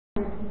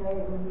Every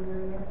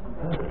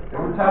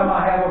time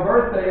I have a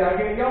birthday, I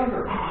get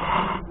younger.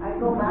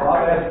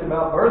 God asked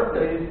about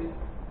birthdays,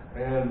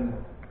 and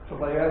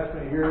somebody asked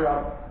me here,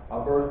 my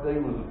birthday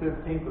was the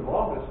 15th of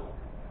August.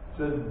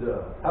 Said,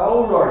 how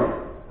old are you?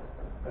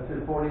 I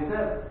said,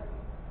 47.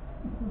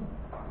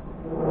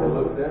 They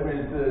looked at me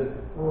and said,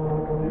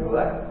 you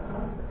what?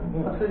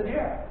 I said,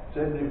 yeah.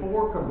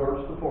 74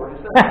 converts to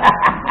 47.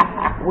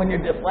 When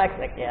you're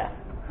dyslexic, yeah.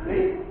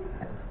 See?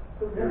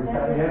 Every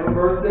time you have a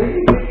birthday,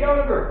 you get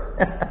younger.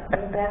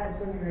 What happens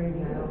when you're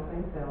 80? I don't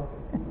think so.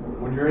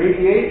 When you're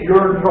 88,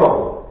 you're in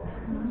trouble.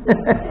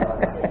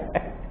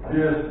 I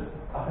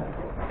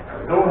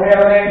don't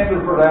have an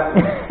answer for that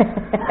one.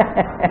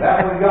 That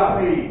one got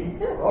me.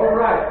 All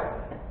right.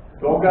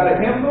 So I've got a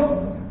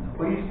hymnal.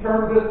 Please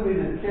turn with me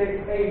to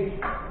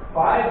page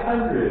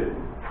 500.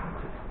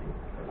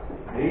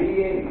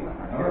 88.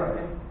 All right.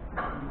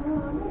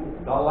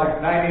 Not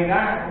like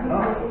 99. No.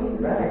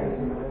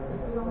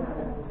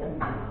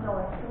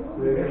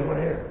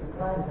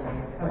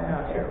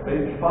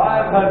 Page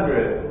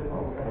 500.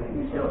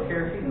 She'll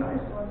share, she's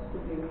nice.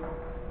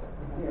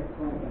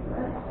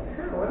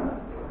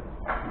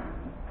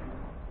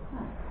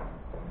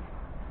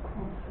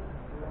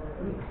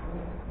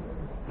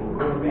 We're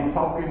going to be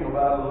talking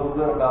about a little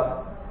bit about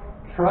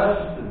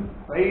trust and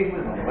faith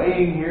and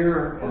obeying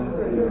here in the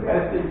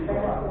message.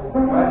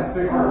 I'm trying to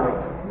figure out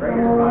a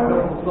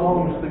couple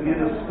songs to get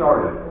us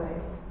started.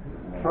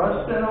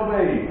 Trust and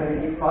obey,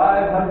 page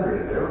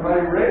 500.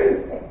 Everybody ready?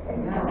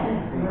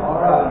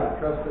 All right.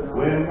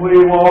 When we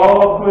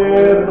walk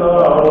with the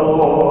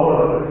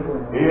Lord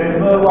in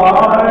the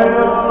light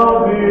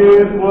of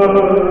His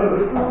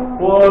Word,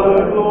 what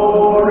a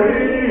glory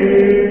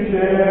He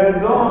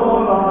sheds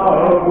on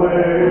our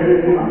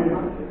way.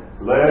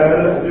 Let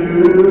us do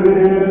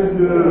His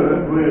good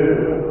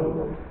will.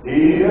 He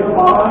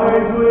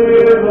abides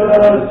with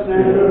us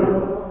still,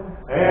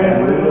 and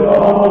with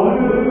all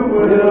who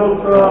will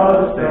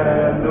trust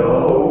and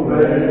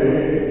obey.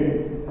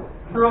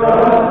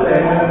 Trust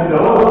and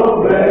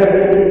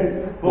obey,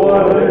 for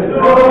there's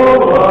no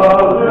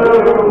other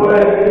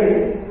way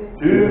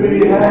to be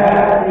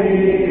happy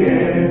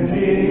in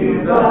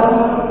Jesus,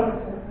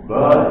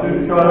 but to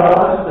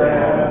trust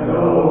and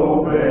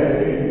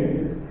obey.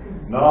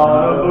 Not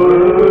a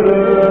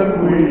burden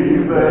we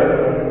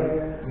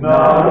bear,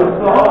 not a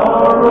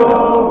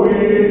sorrow we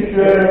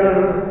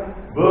share,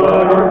 but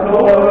our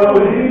toil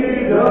He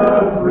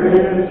doth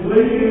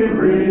richly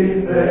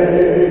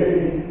repay.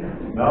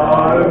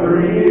 Not a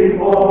grief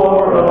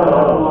or a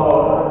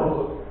loss,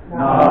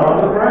 not on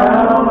the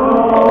ground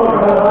or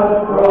a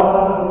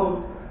cross,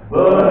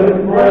 but is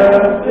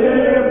blessed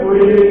if we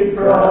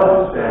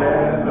trust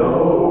and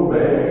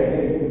obey.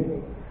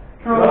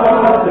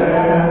 Trust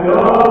and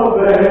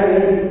obey,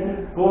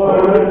 for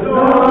there's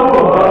no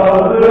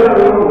other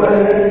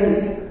way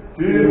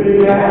to be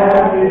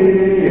happy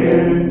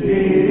in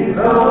Jesus,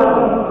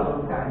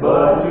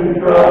 but to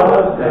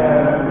trust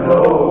and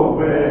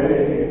obey.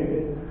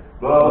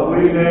 But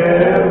we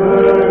never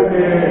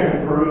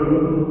can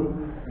prove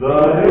the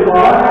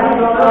delight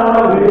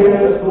of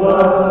His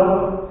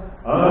love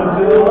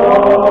until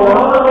all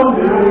on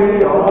the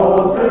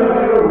altar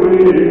we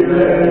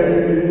lay.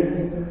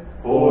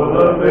 For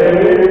the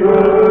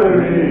favor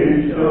He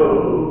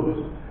shows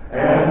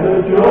and the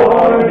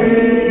joy He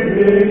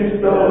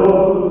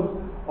bestows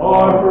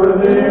are for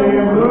them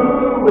who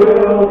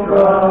will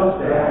trust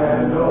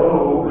and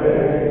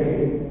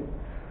obey.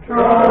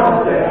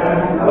 Trust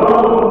and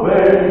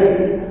obey,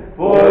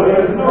 for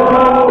there's no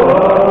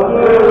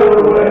other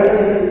way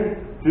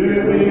to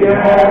be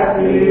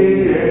happy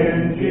in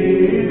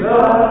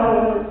Jesus,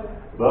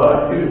 but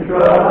to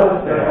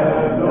trust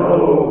and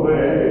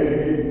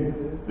obey.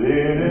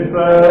 Then in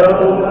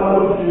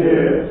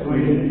fellowship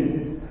sweet,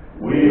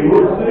 we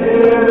will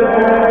sit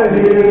at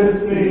His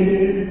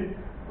feet,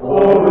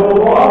 or we'll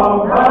walk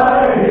by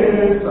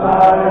His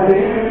side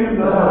in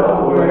the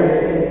way.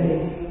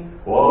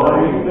 What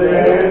He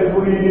says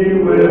we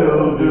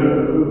will do,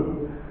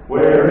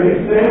 where He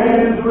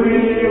sends we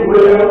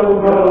will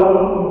go.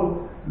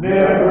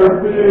 Never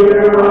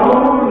fear,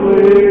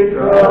 only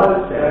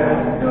trust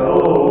and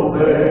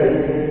obey.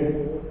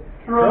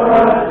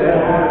 Trust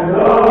and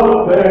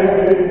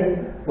obey,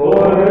 for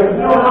there's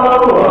no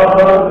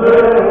other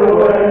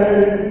way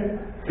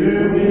to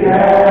be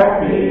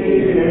happy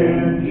in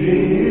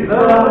Jesus,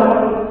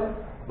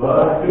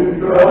 but to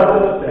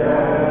trust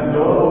and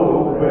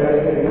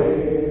obey.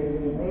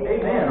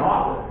 Amen.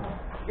 Awesome.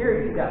 Here,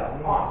 you got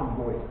an awesome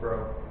voice, bro.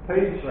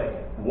 Page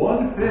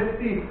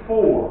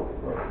 154.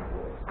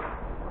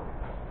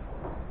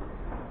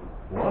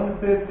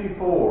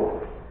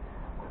 154.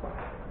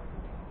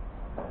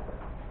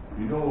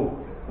 You know,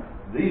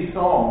 these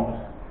songs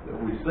that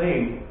we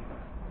sing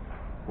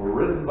were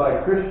written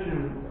by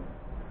Christian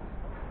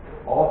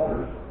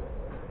authors,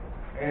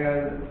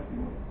 and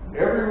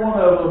every one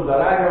of them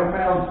that I have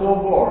found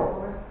so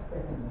far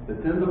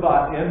that's in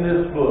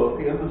this book,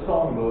 in the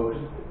songbooks,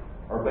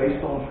 are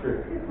based on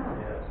Scripture.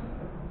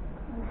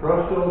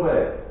 Trust and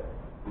obey.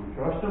 We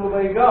trust and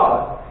obey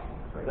God,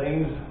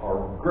 Things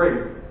are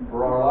great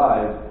for our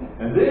lives.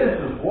 And this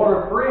is what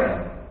a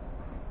friend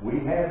we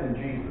have in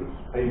Jesus.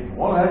 Page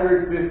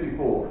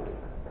 154.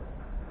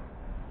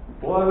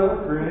 What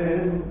a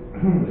friend.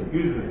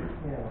 Excuse me.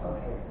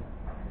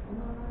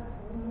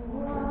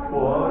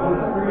 What a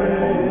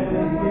friend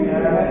we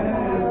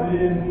have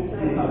in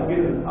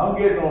Jesus. I'm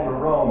getting on the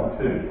wrong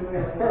tune.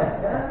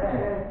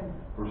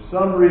 For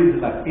some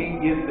reason I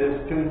can't get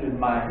this tuned in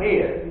my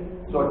head.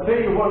 So I tell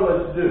you what,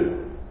 let's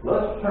do.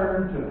 Let's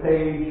turn to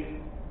page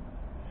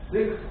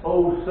 607.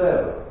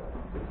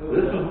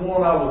 This is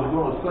one I was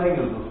going to sing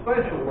as a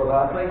special, but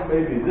I think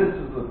maybe this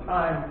is the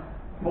time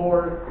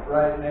for it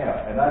right now.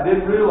 And I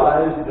didn't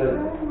realize that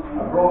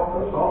I brought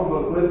a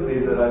songbook with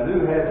me that I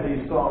knew had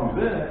these songs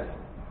in it.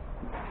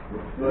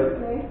 But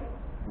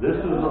this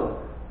is a...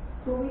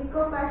 Can we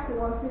go back to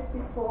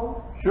 154?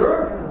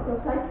 Sure.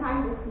 Because I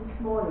timed this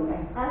morning. We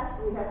have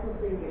to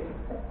sing it.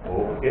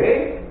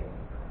 Okay.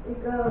 It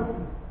goes.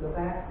 Go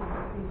back to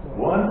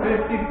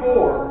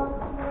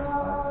 154.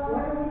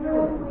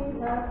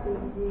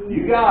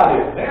 You got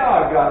it.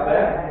 Now I got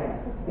that.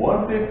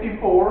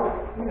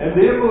 154. And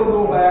then we'll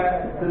go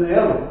back to the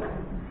other one.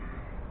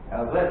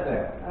 How's that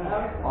sound?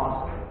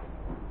 Awesome.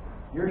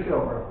 Your show,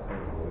 bro.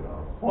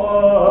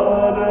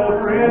 What a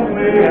friend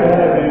we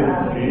have in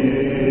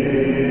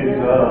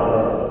Jesus.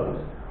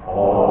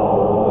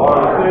 All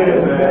our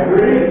sins and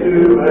grief to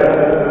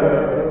bear.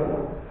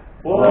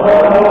 What a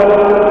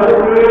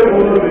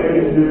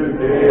privilege to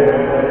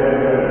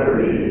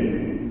carry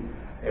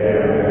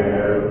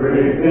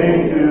everything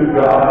to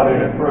God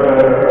in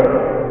prayer.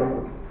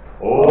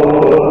 Oh,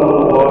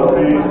 what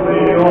peace we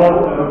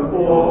often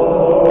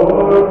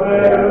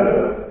forfeit.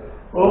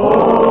 Oh,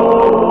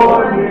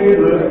 what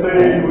needless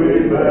pain we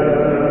bear.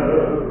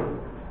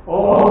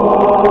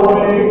 Oh,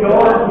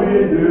 because we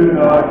do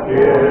not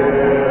carry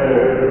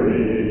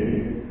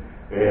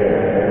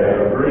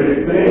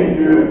everything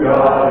to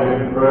God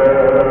in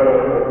prayer.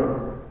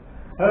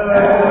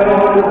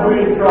 As we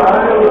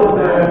trials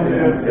and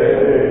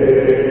temptations,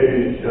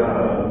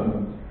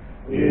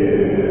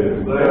 is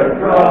there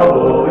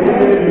trouble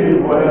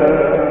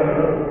anywhere?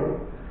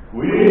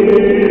 We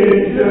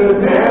should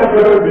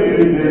never be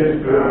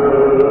discouraged.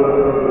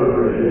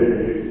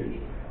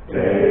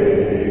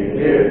 Take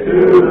it to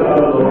the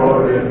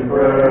Lord in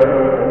prayer.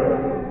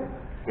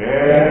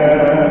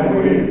 Can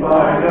we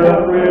find a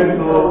friend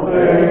so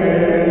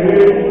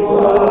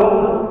faithful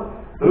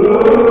who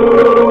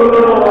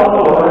will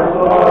all our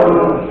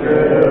sorrows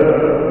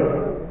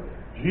share?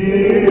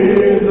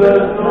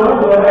 Jesus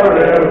knows our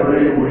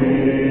every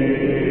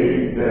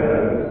weakness.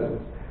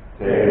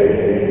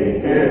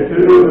 Take it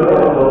to the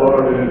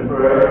Lord in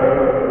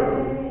prayer.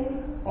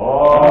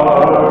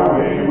 Are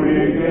we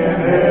weak and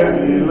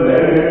heavy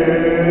laden?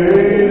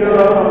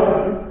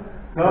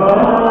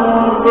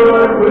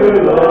 Comfort with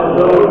a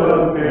load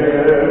of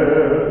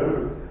care.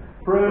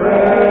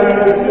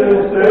 Precious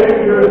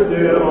Savior,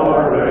 still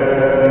our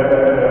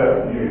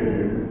refuge.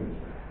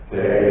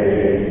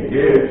 Take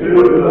it to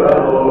the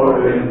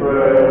Lord in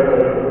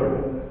prayer.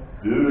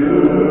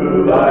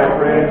 Do thy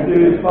friends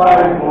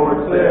despise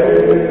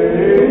forsake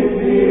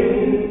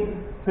thee?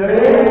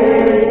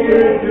 Take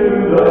it to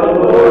the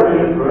Lord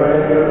in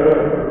prayer.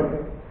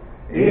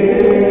 In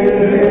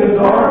His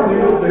arms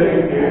He'll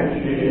take and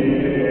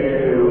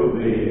shield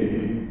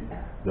thee.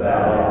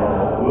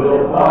 Thou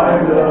wilt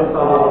find a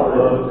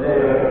solace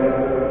there.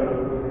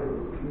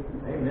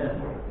 Amen.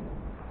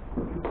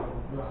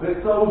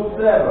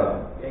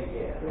 607.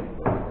 Yeah.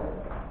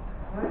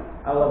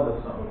 I love this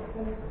song.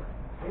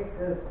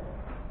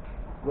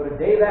 What a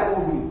day that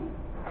will be.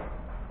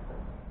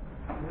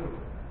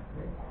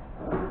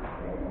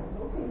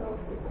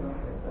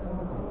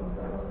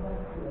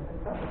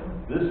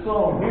 This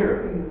song here,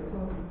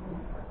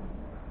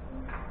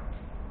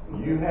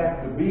 you have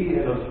to be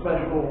in a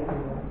special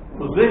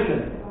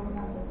position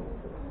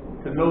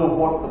to know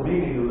what the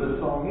meaning of this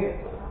song is.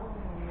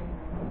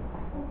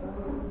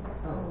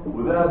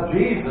 Without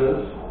Jesus,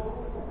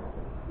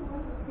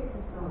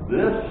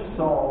 this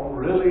song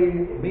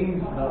really means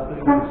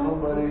nothing to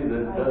somebody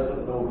that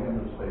doesn't know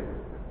Him as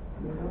Savior.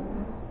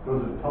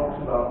 Because it talks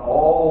about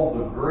all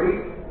the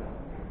great,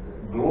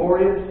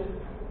 glorious,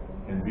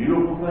 and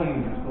beautiful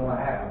things that's going to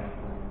happen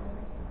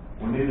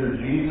when either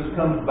Jesus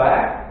comes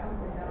back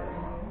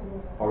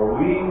or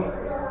we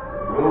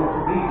go to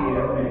meet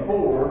Him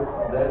before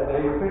that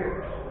day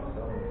appears.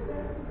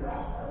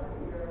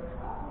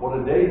 What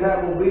a day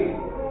that will be.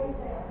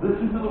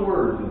 Listen to the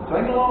words and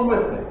sing along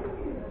with me.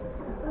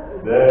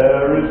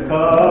 There is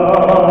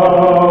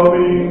coming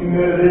a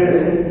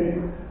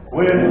day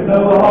when the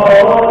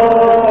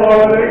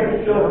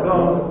heartache shall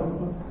come.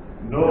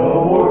 No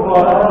more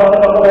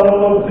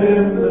clouds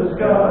in the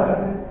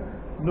sky,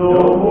 no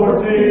more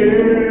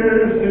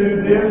tears to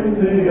dim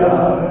the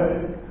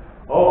eye.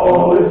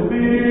 All is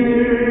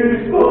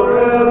peace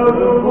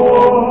forevermore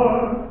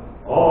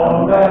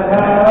on that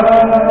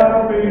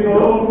happy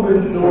open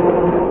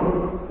shore.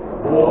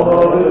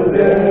 What a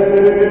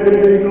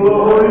day,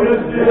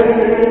 glorious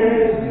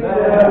day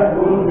that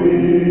will be.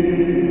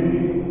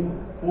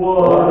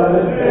 What a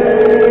day.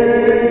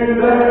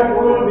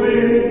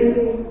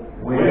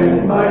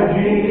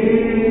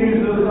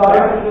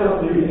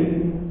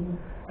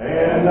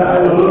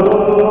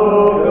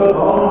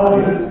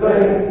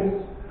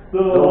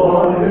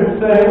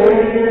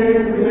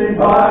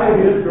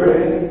 His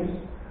grace.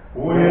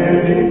 When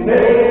He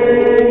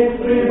takes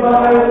me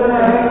by the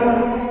hand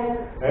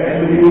and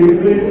leads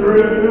me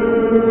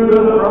through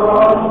the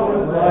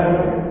promised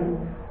land.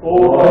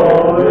 Oh,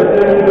 what a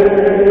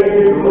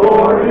day,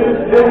 glorious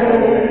day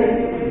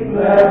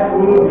that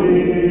will be.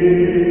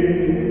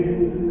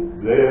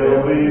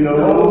 There'll be no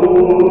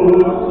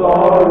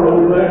sorrow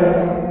there,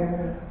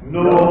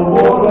 no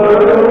more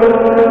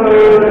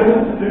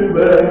burdens to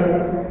bear,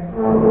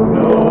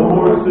 no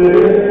more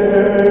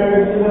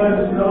sickness,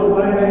 no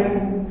pain,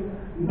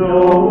 no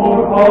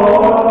more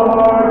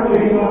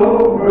parting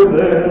over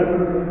there,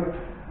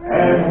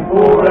 and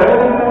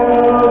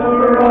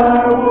forever I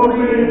will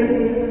be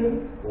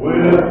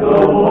with the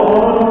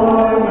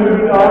one who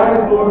died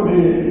for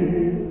me.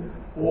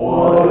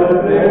 What a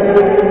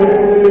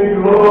day,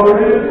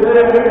 glorious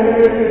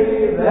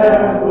day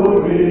that will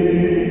be.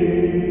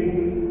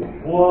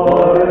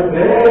 What a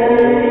day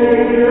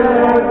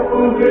that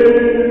will be,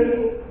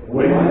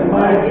 when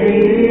my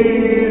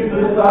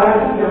Jesus I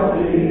shall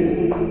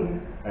see,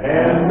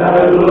 and I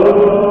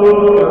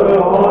look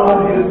upon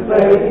His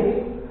face,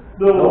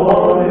 the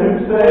one who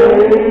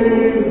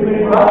saves me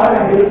by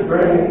His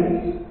grace.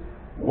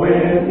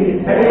 When He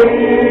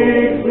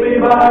takes me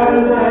by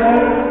the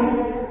hand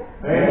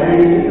and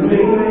leads me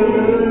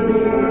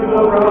through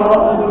the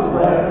promised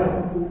land.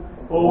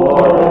 Oh,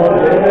 what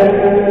a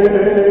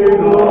day,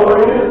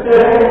 glorious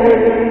day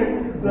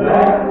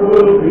that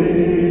will be.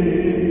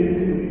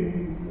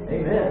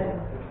 Amen.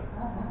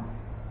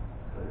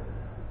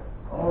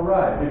 All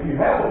right. If you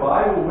have a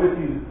Bible with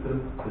you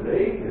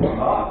today, if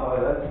not,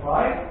 that's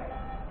fine.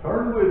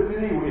 Turn with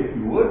me, if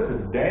you would, to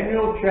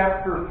Daniel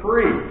chapter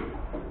 3.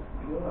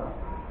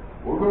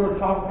 We're going to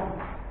talk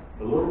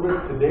a little bit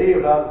today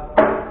about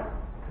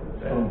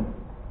some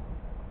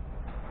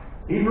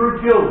Hebrew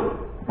children.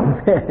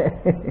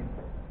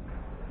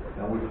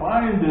 Now we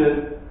find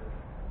that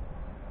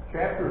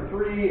chapter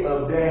 3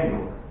 of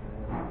Daniel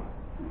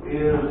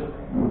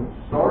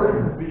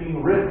started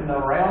being written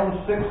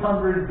around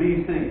 600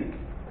 BC.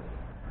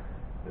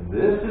 And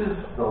this is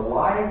the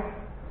life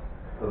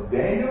of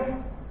Daniel,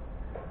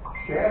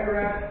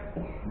 Shadrach,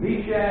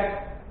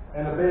 Meshach,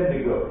 and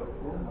Abednego.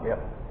 Yep.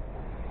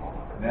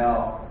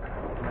 Now,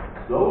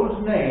 those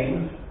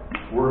names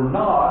were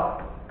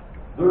not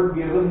their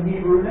given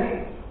Hebrew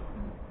names.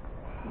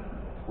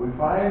 We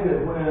find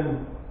that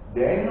when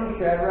Daniel,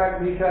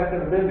 Shadrach, Meshach,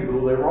 and Abednego,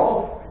 they were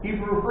all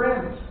Hebrew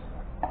friends.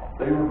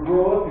 They would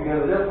grow up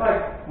together. Just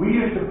like we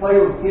used to play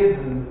with kids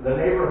in the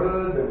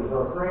neighborhood that was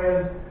our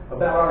friends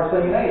about our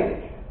same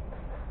age.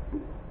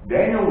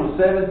 Daniel was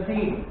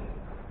 17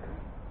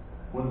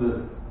 when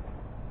the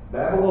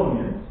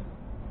Babylonians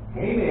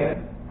came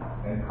in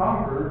and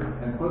conquered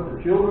and put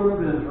the children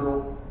of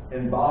Israel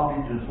in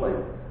bondage and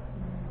slavery.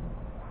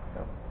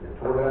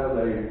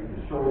 They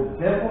destroyed the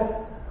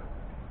temple,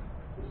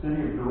 the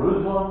city of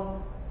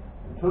Jerusalem,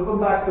 and took them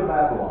back to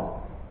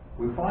Babylon.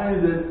 We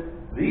find that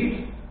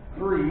these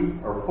 3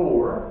 or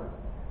 4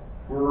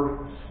 were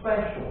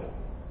special.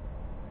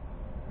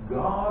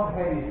 God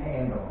had His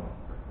hand on them.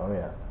 Oh,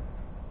 yeah.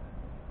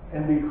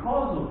 And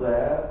because of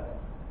that,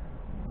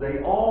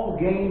 they all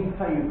gained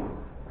favor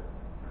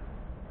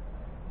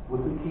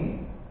with the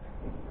king.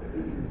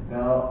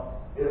 Now,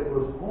 it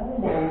was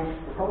almost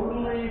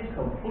totally,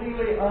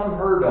 completely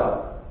unheard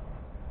of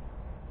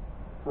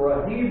for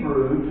a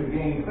Hebrew to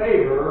gain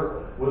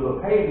favor with a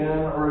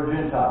pagan or a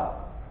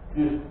Gentile.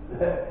 It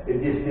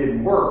just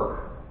didn't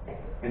work.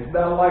 It's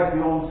about like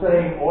the old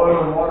saying,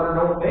 oil and water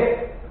don't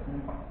mix.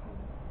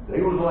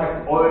 They was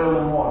like oil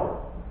and water.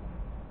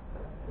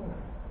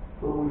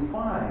 But we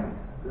find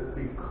that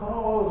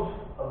because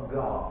of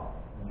God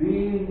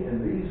being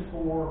in these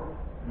 4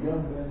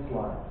 young men's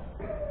lives,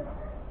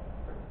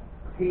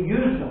 He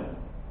used them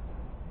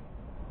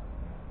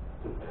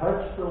to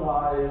touch the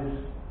lives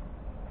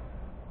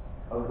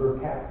of their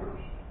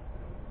captors.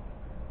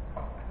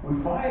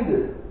 We find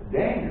that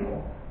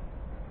Daniel,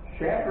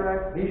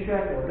 Shadrach,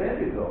 Meshach, and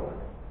Abednego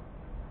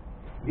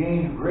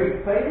gained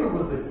great favor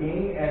with the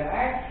king and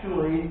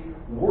actually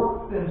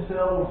worked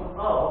themselves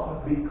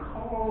up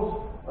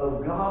because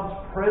of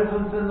God's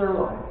presence in their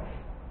lives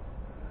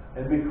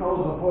and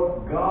because of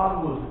what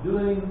God was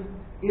doing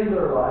in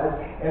their lives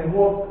and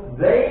what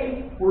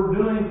they were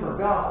doing for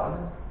God.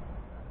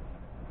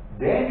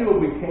 Daniel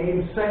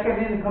became second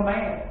in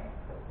command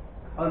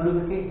under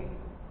the king.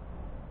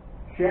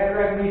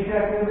 Shadrach,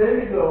 Meshach, and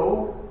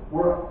Abednego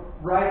were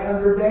right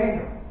under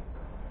Daniel.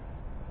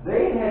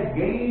 They had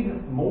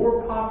gained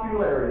more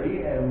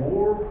popularity and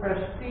more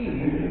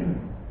prestige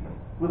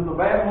with the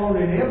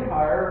Babylonian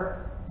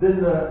Empire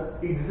than the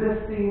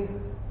existing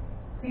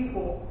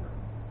people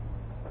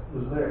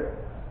was there.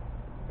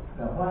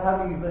 Now,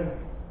 how do you think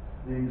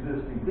the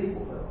existing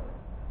people felt?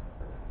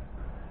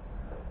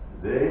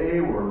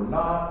 They were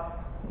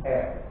not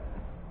happy.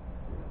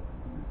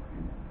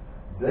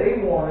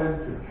 They wanted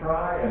to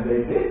try, and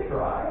they did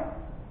try,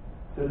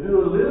 to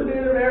do a little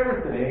bit of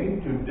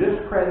everything to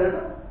discredit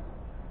them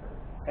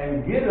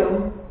and get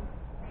them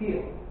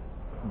killed.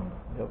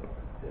 Yep.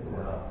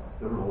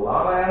 There was a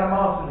lot of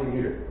animosity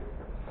here.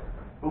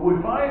 But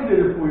we find that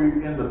if we,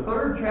 in the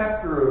 3rd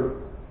chapter of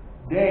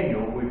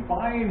Daniel, we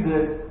find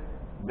that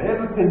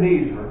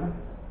Nebuchadnezzar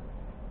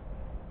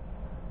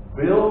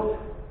built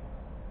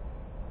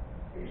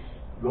a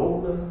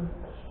golden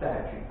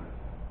statue.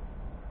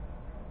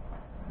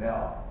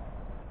 Now,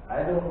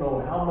 I don't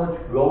know how much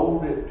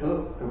gold it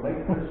took to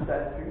make this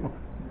statue,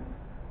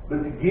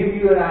 but to give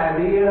you an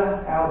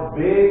idea how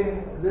big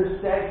this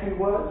statue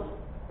was,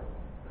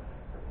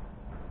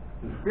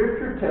 the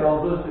scripture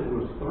tells us it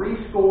was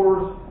 60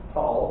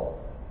 tall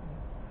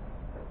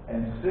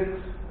and 6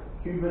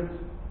 cubits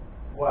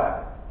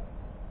wide.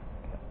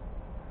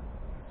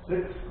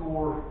 90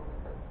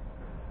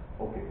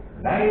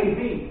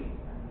 feet.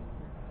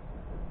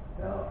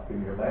 Now,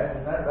 can you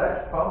imagine that?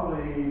 That's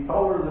probably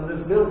taller than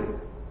this building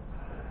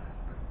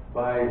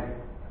by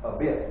a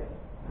bit.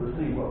 Let's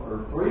see, what,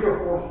 there's 3 or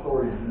 4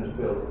 stories in this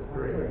building?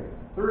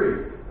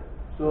 3.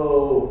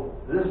 So,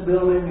 this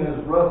building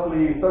is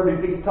roughly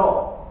 30 feet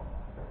tall.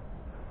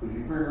 Because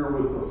you figure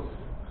with the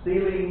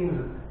ceilings,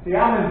 see,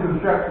 I'm in the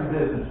construction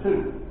business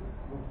too.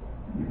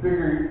 You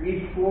figure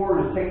each floor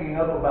is taking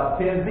up about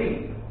 10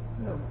 feet.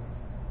 Yep.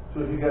 So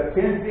if you got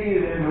 10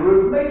 feet in the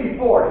roof, maybe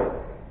 40.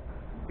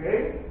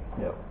 Okay?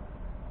 Yep.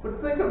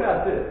 But think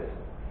about this.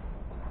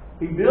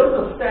 He built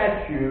a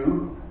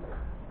statue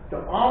to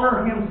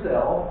honor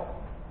himself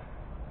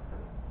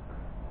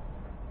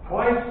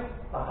twice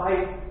the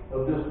height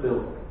of this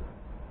building.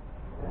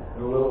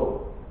 And a little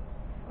over.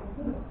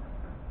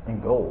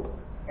 And gold.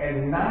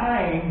 And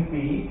 9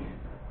 feet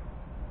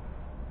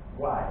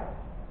wide.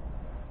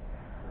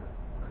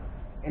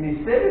 And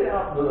he set it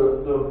out,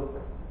 the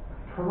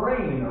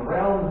terrain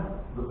around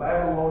the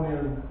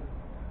Babylonian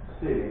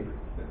city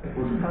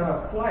was kind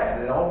of flat.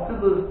 And off to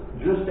the,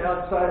 just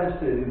outside the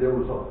city, there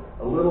was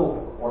a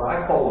little, what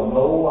I call a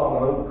knoll. I'm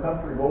an old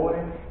country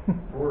boy,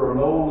 where a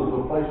knoll is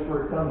a place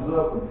where it comes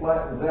up and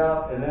flattens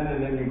out, and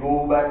then you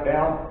go back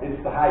down,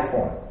 it's the high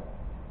point.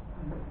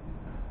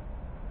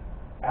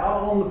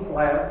 Out on the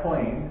flat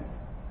plain,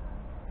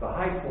 the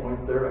high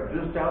point there,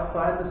 just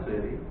outside the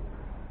city,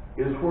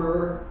 is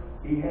where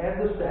he had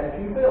the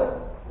statue built.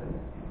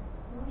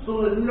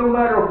 So that no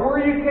matter where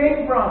you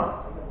came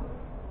from,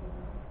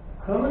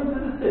 coming to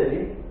the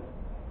city,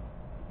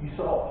 you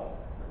saw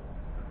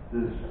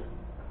this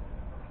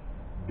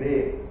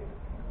big,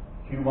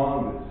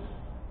 humongous,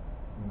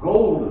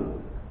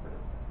 golden,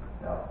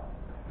 now,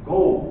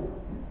 gold,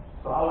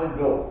 solid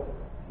gold.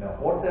 Now,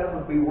 what that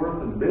would be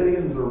worth in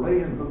billions or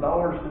millions of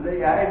dollars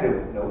today, I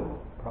don't know.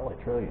 Probably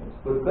trillions.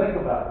 But think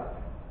about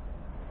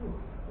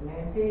An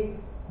antique.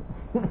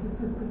 it.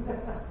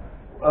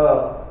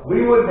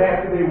 We wouldn't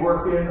have to be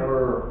working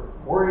or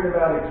worried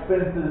about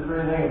expenses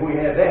or anything if we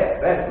had that,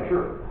 that's for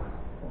sure.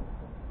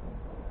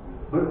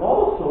 But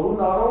also,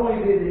 not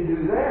only did he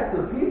do that,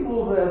 the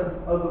people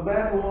of the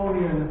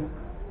Babylonian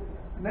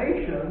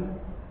nation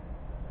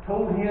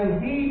told him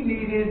he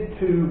needed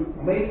to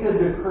make a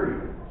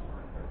decree.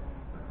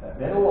 That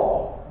meant a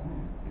law.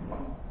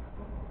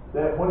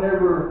 That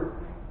whenever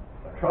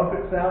a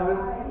trumpet sounded,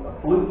 a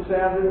flute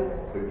sounded,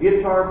 a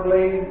guitar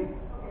played,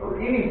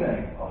 or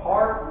anything, a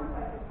harp,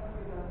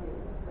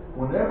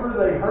 whenever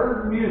they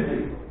heard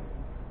music,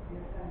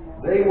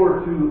 they were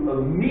to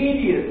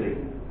immediately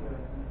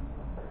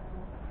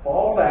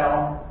fall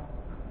down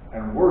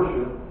and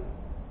worship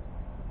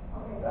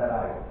that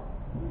idol.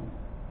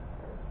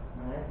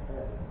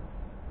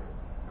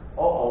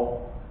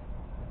 Uh-oh.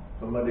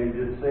 Somebody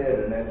just said,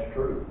 and that's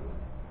true.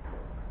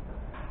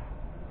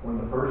 When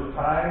the first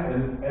time,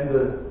 and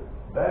the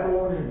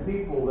Babylonian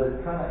people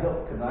that kind of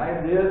helped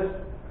connive this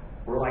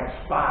were like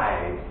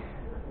spies,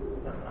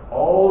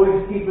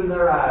 always keeping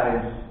their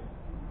eyes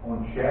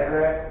on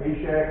Shadrach,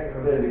 Meshach,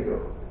 and Abednego.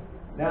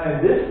 Now,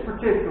 in this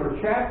particular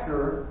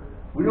chapter,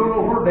 we don't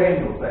know where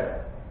Daniel's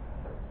at.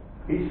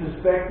 He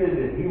suspected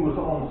that he was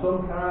on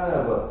some kind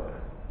of a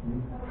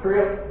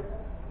trip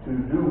to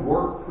do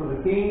work for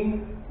the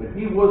king, but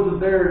he wasn't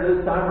there at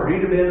this time, or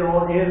he'd have been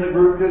in the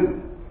group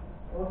too.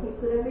 Well, he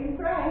could have been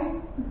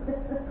praying.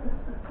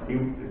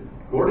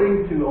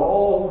 According to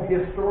all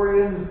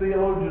historians,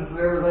 theologians, and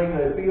everything,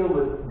 they feel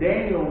that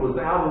Daniel was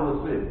out of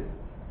the city.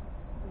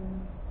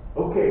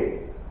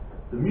 Okay,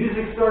 the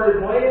music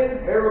started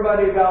playing,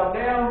 everybody bowed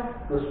down,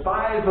 the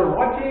spies are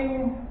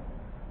watching,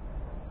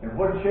 and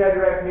what did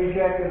Shadrach,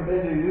 Meshach, and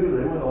Abednego do?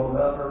 They went on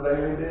about their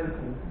daily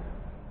business.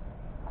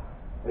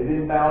 They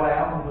didn't bow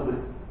down to the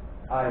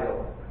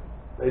idol.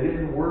 They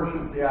didn't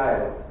worship the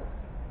idol.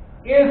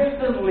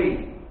 Instantly,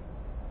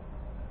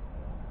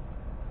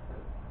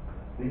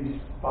 these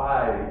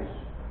spies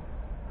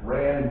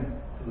ran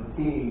to the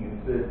king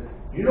and said,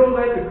 "You know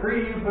that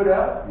decree you put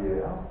out?"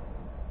 "Yeah."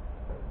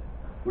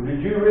 "Well,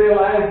 did you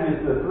realize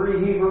that the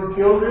 3 Hebrew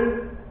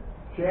children,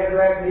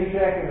 Shadrach,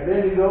 Meshach, and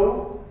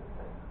Abednego,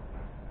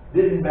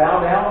 didn't bow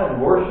down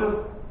and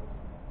worship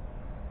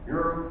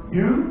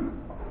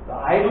the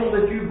idol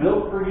that you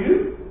built for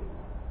you?"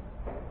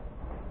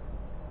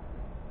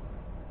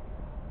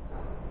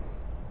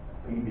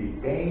 He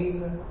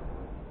became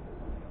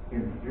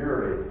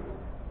infuriated.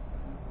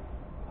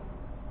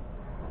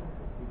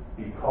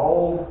 He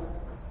called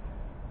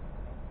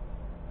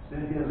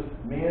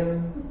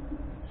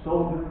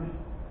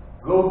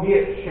go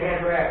get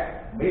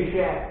Shadrach,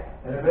 Meshach,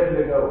 and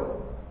Abednego.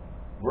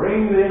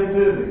 Bring them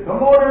to me.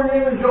 Come on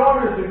in and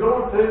join us. You're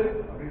going to.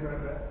 I'll be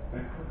right back.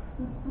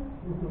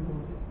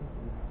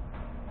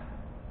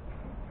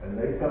 And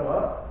they come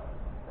up.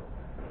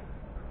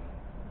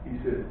 He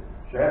said,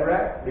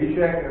 Shadrach,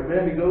 Meshach, and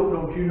Abednego,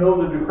 don't you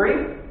know the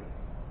decree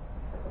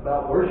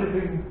about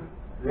worshiping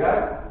the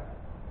idol?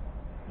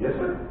 Yes,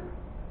 sir.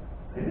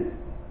 They did.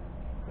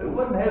 They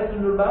wasn't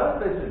hesitant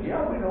about it. They said,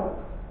 yeah, we know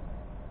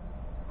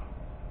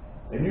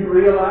it. And you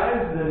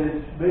realize that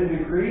it's been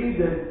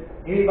decreed that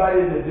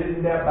anybody that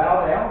didn't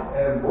bow down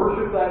and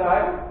worship that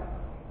idol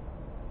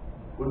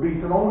would be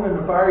thrown in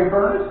the fiery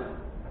furnace?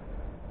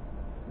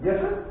 Yes,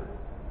 sir.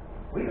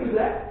 We knew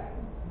that.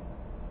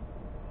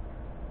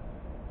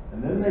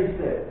 And then they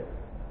said,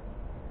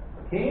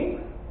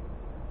 King,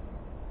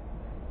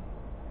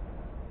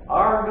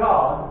 our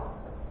God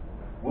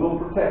will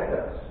protect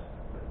us.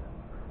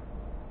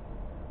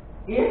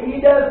 If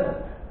He doesn't,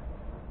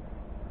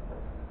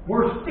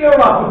 we're still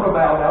not going to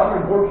bow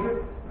down and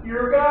worship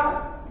your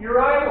God, your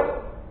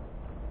idol.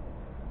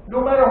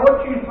 No matter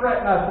what you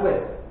threaten us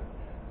with.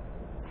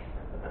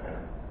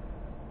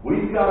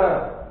 We've got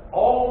an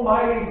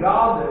almighty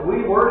God that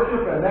we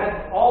worship, and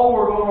that's all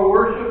we're going to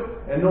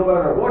worship. And no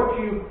matter what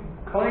you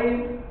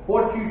claim,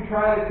 what you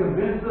try to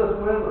convince us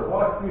with, or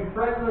what you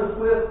threaten us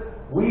with,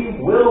 we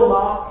will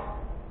not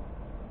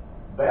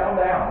bow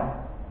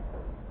down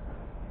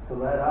to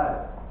that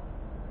idol.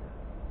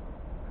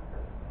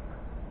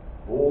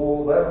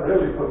 Oh, that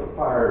really put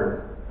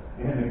fire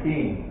in the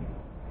king.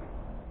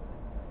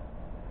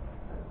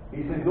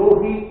 He said,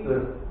 go heat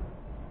the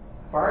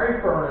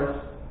fiery furnace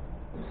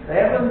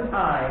 7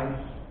 times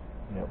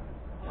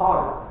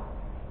hotter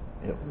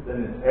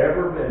than it's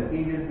ever been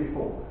heated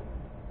before.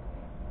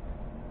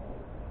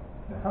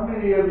 Now, how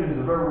many of you have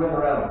ever been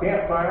around a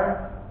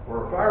campfire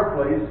or a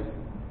fireplace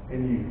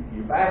and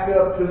you back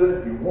up to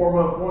it, you warm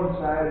up one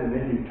side, and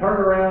then you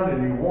turn around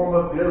and you warm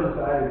up the other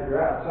side if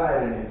you're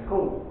outside and it's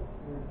cold?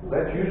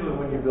 That's usually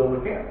when you build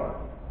a campfire.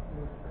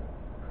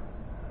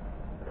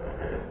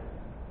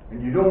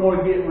 And you don't want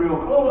to get real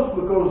close,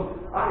 because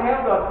I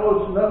have got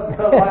close enough and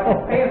felt like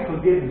my pants was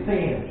getting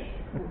singed.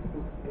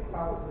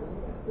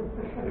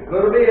 It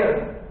could have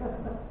been.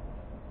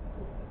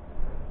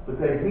 But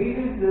they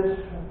heated this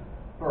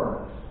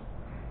furnace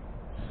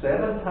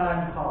 7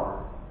 times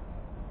hotter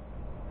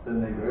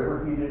than they've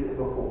ever heated it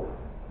before.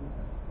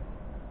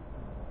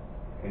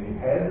 And he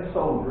had the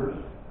soldiers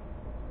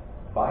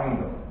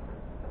bind them.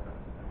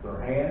 Their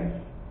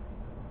hands,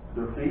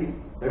 their feet.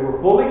 They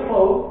were fully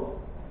clothed.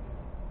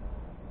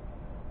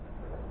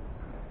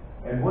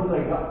 And when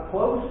they got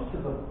close to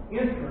the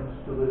entrance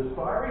to this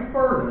fiery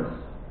furnace,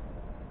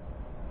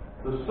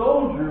 the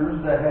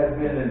soldiers that had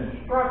been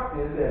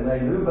instructed, and they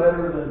knew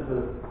better than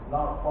to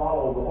not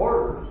follow the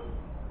orders,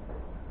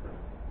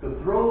 to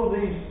throw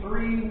these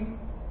 3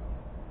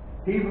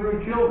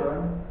 Hebrew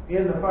children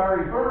in the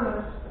fiery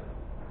furnace,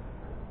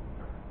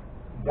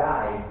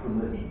 died from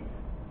the heat.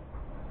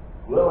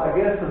 Well, I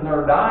guess in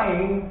their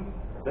dying,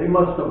 they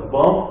must have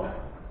bumped,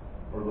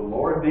 or the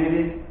Lord did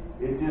it.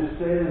 It just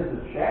says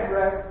that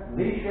Shadrach,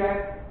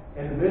 Meshach,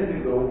 and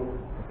Abednego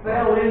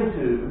fell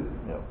into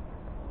the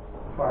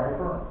fiery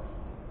furnace.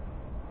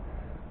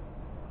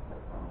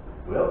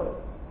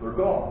 Well, they're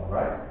gone,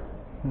 right?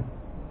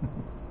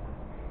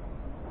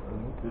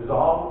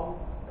 Dissolved,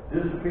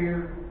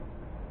 disappeared,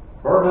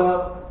 burned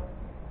up,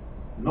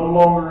 no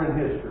longer in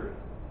history.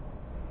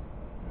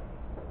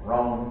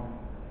 Wrong.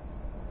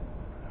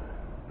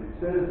 It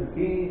says the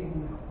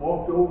king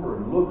walked over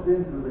and looked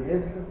into the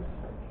entrance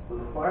to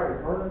the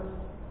fiery furnace,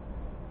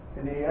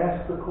 and he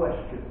asked the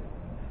question,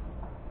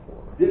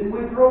 didn't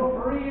we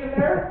throw 3 in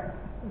there?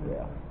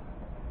 Yeah.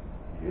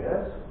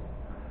 Yes.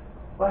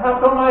 Well, how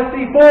come I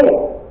see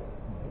 4?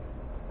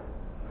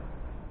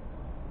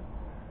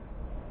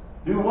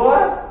 Do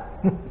what?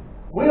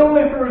 We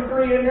only threw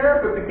 3 in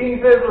there, but the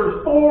king says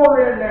there's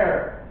 4 in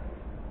there.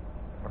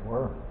 There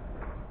were.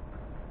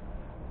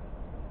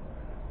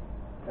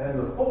 And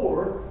the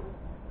 4th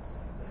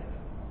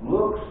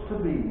looks to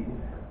be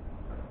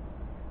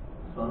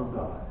the Son of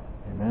God.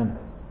 Amen.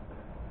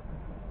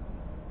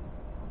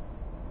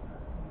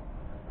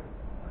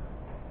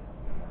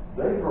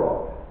 They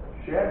brought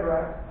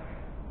Shadrach,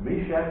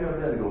 Meshach, and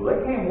Abednego.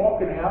 They came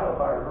walking out of the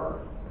fire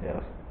furnace.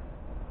 Yes.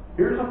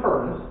 Here's a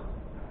furnace,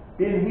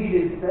 been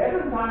heated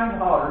 7 times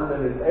hotter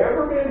than it's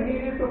ever been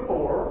heated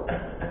before.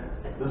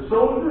 The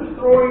soldiers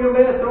throwing them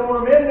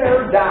in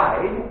there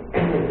died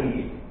in the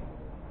heat.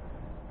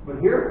 But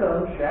here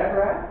comes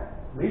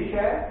Shadrach,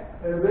 Meshach,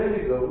 and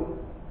Abednego,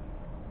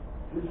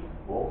 just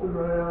walking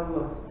right out of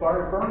the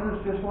fire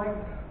furnace just like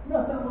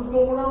nothing was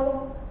going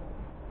on.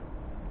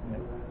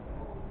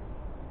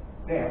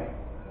 Now,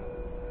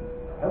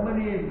 how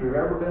many of you have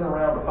ever been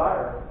around a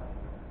fire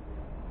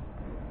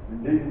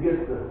and didn't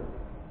get the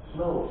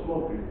smell of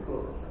smoke in your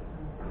clothes?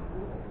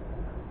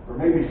 Or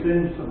maybe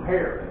singed some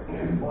hair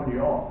on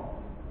your arm?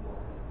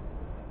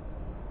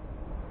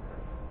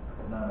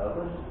 None of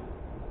us.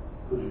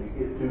 Because if you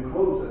get too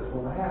close, that's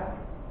going to happen.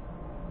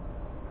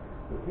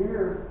 But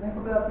here, think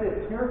about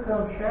this. Here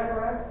comes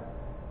Shadrach,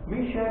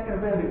 Meshach,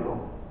 and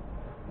Abednego,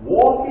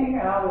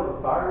 walking out of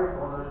the fiery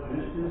furnace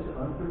just as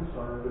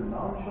unconcerned and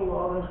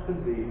nonchalant as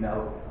could be.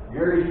 Now,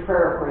 Gary's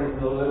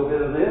paraphrasing a little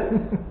bit of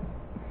this.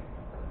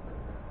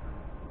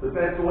 But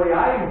that's the way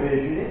I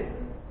envision it.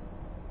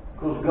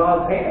 Because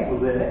God's hand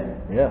was in it.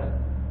 Yes.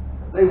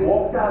 They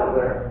walked out of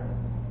there.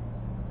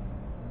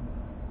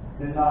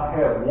 Did not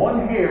have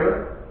one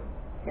hair,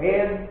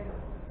 head,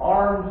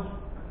 arms,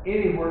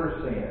 anywhere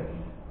singed.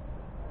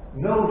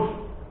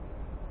 No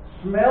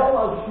smell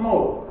of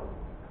smoke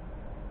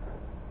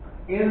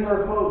in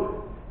their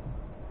clothing.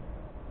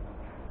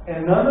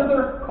 And none of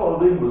their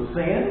clothing was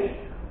singed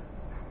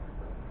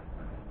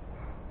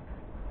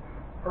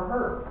or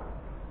hurt.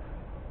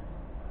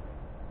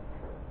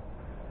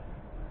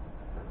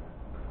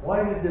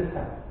 Why did this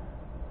happen?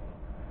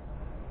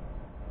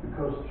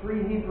 Because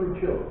three Hebrew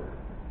children,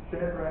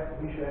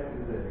 Shadrach, Meshach,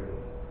 and Abednego,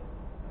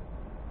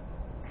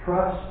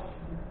 trust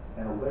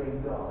and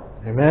obeyed God.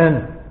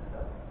 Amen.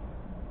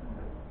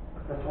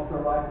 That's what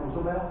their life was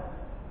about.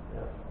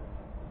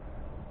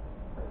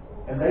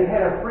 And they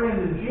had a friend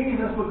in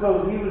Jesus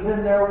because He was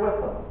in there with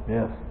them.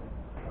 Yes.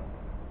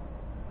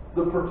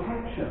 The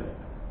protection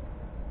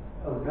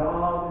of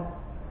God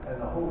and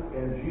the hope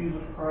in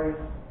Jesus Christ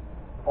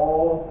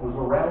all was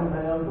around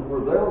them to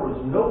where there was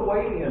no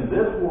way in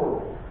this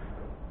world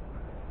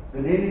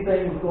that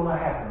anything was going to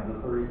happen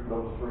to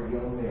those three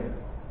young men.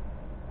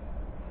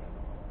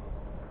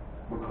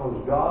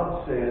 Because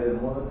God said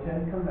in one of the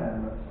 10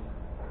 Commandments,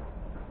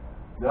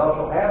 "Thou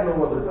shalt have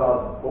no other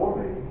gods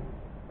before me,"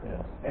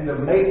 Yes. and to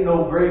make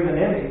no graven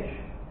image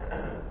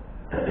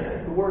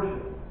to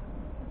worship.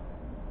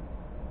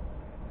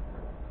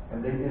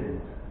 And they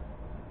didn't.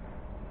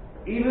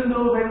 Even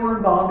though they were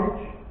in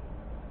bondage,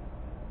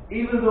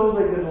 even though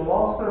they had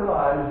lost their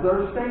lives,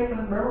 their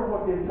statement, remember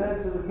what they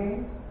said to the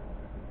king?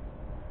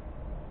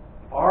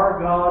 Our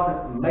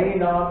God may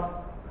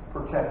not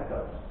protect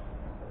us.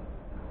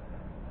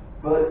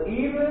 But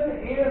even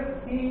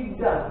if He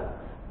doesn't,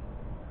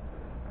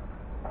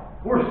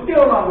 we're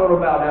still not going to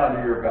bow down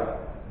to your God.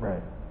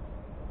 Right.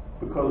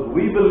 Because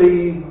we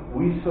believe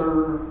we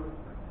serve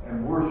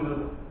and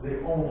worship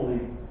the only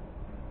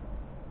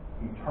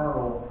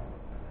eternal,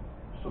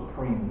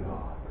 supreme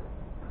God.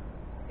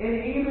 And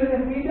even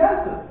if He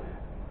doesn't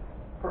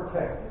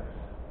protect us,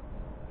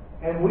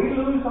 and we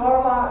lose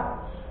our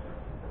lives,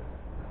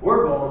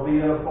 we're going to be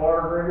in a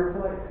far greater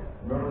place.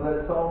 Remember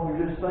that song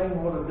we just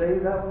sang, What a Day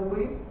That Will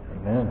Be?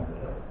 Amen.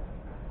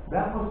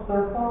 That was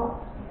their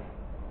thoughts.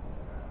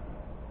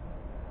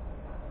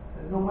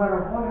 That no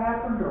matter what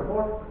happened or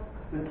what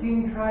the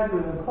king tried to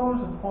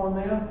impose upon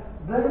them,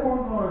 they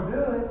weren't going to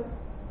do it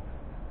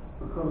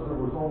because there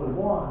was only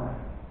one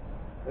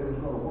they was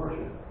going to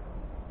worship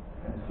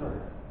and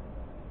serve.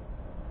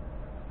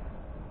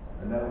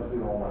 And that was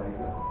the Almighty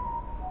God.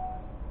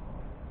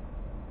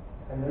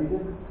 And they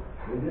didn't.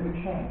 They didn't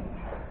change.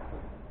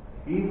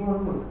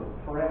 Even with the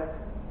threat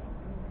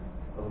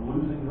of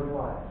losing their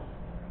lives.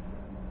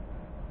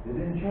 They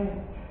didn't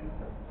change.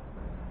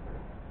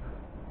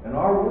 And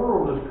our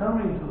world is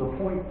coming to the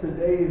point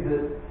today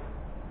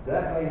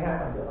that may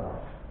happen to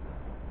us.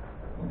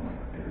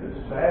 As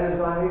sad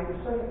as I hate to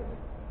say it,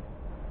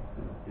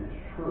 it's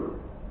true.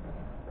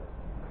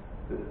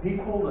 That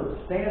people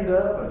that stand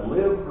up and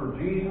live for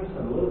Jesus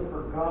and live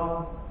for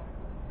God,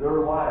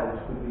 their lives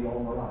could be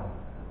on the line.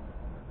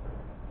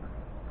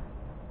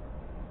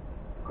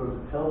 Because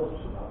it tells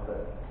us about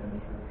that in the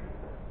Scripture.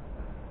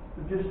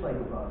 But just think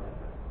about it.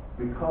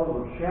 Because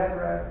of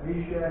Shadrach,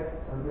 Meshach,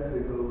 and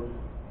Abednego's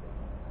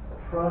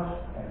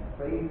trust and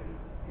faith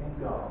in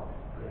God,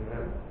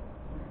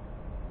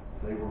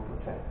 they were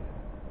protected.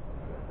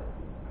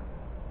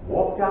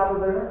 Walked out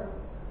of there,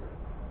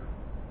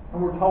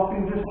 and we're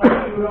talking just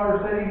like you and I are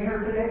sitting here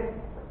today.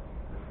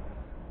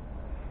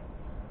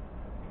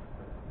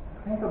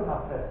 Think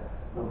about that.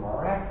 The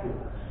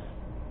miraculous,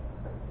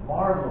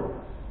 marvelous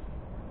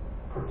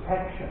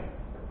protection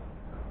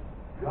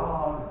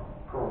God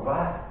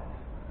provides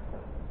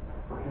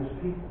for His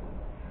people.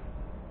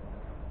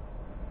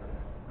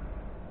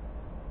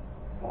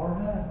 Or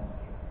none.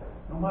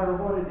 No matter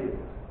what it is,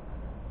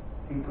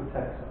 He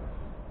protects us.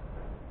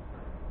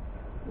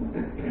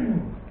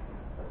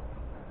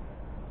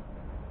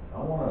 I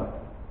want to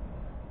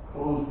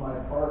close my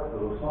part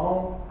with a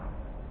song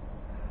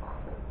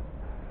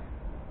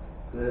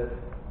that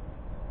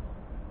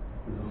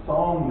is a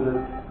song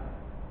that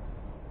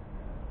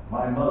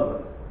my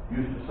mother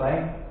used to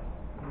sing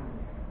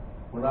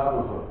when I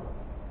was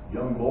a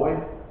young boy.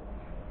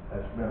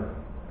 That's been a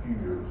few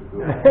years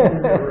ago. I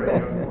was a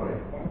young boy.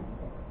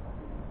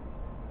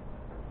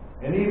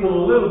 And even a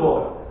little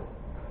boy.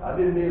 I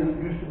didn't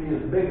used to be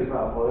as big as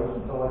I was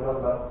until I got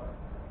about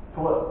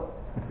 12.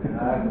 And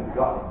I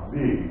got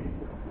big.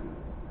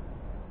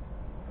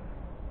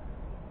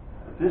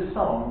 But this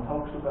song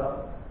talks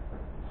about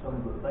some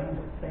of the same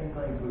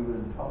things we've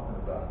been talking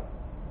about.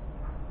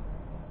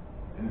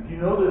 And if you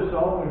know this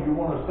song and you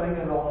want to sing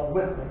it along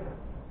with me,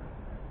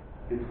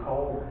 it's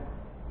called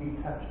He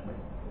touched me.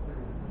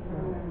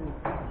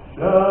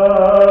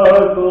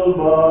 Shackled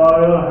by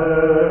a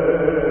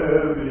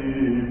heavy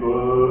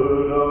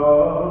burden.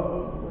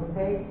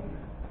 Okay.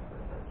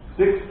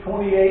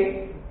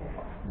 628.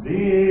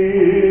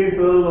 Neath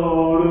the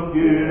load of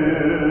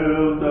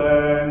guilt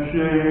and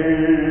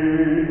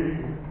shame.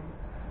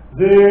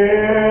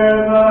 Then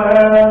the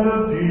hand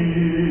of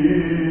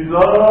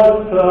Jesus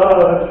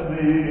touched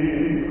me,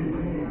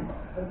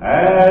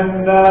 and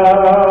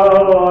now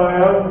I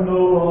am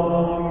no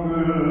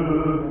longer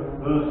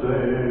the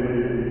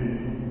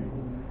same.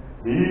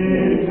 He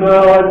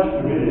touched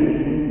me,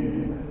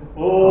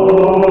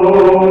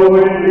 oh,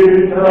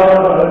 He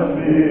touched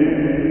me,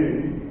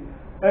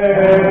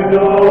 and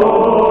oh,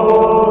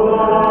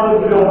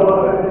 the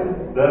joy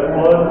that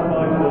floods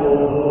my soul.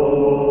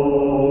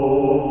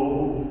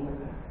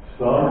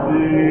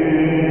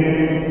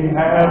 Something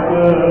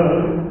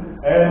happened,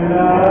 and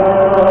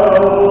now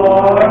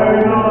I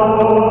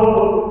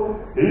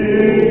know He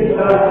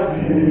touched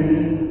me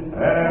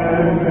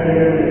and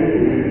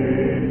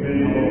made me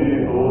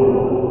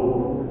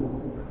whole.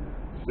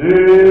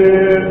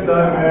 Since I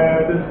met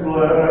this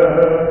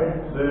blessed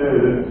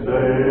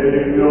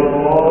Savior,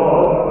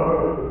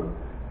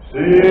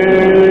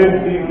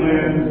 since He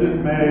cleansed and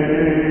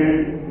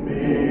made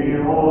me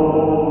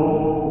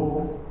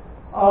whole,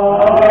 I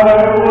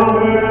will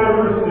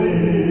never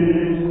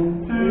cease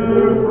to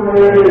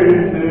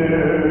praise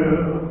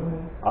Him.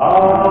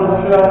 I'll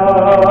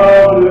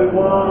shout it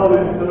while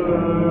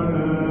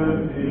eternity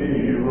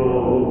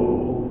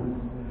rolls.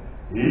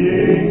 He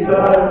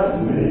touched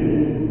me,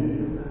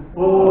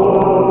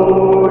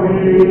 oh,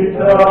 He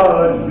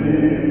touched me,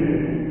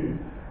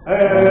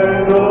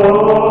 and oh,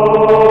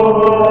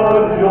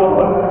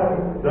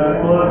 that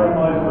was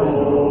my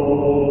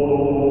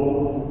soul.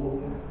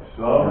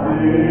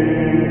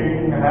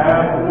 Something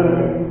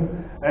happened,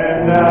 and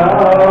now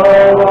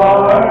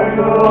I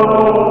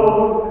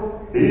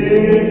know He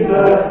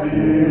touched me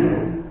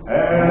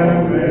and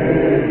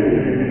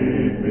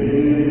made me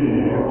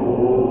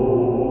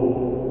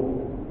whole.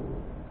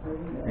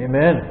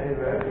 Amen.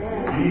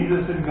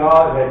 Jesus and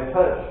God had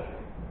touched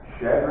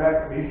Shadrach,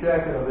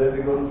 Meshach, and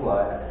Abednego's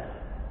life,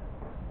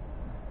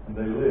 and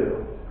they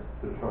lived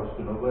to trust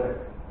and obey.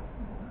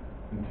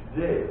 And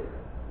today,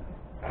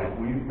 as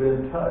we've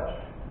been touched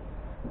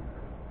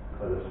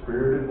by the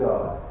Spirit of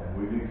God and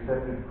we've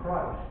accepted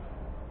Christ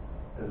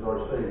as our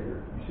Savior,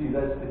 you see,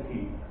 that's the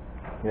key.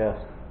 Yes.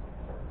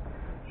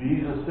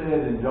 Jesus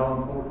said in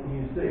John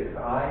 14:6,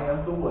 I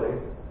am the way,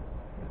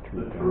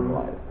 the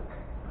truth,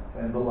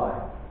 and the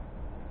life.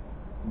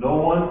 No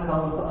one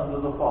cometh unto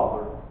the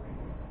Father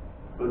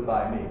but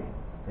by me.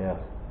 Yes.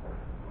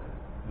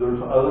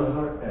 There's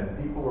others and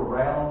people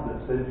around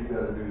that says you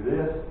got to do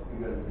this, you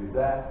got to do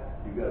that,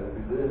 you got to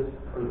do this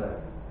or that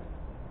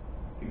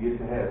to get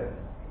to heaven.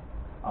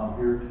 I'm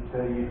here to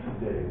tell you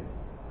today,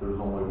 there's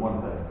only one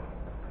thing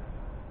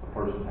a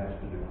person has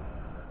to do,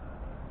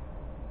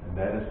 and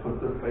that is put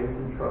their faith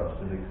and trust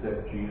and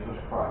accept Jesus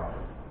Christ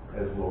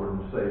as Lord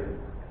and Savior.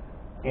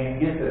 Can't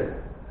get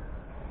there,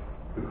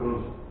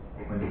 because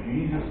when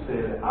Jesus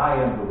said, I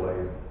am the way,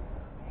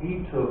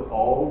 He took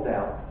all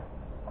doubt,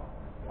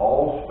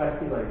 all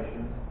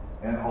speculation,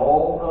 and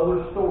all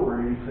other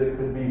stories that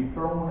could be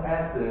thrown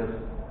at this,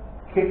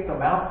 kicked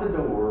them out the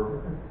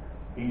door.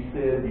 He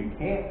said, you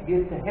can't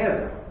get to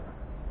heaven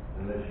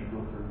unless you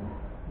go through me.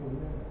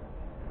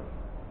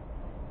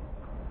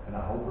 And I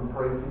hope and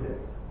pray today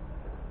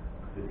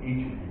that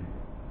each of you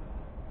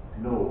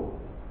know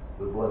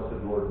the blessed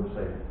Lord and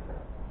Savior,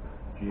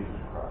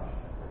 Jesus Christ.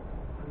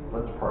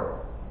 Let's pray.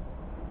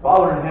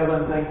 Father in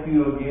heaven, thank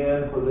you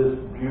again for this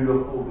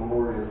beautiful,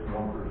 glorious,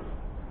 wondrous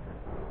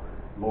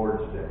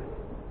Lord's Day.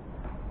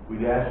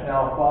 We'd ask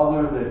now,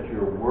 Father, that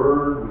your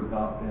word would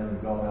not been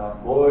gone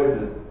out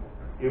void, that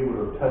it would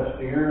have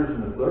touched ears,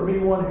 and if there be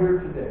one here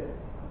today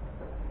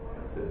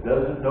that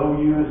doesn't know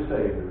you as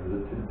Savior,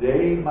 that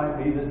today might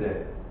be the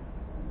day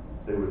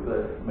they would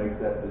make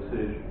that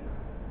decision.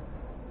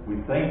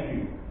 We thank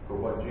you for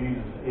what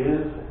Jesus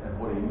is and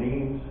what He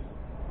means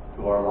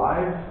to our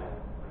lives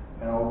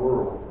and our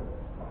world,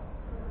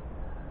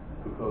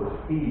 because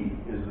He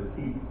is the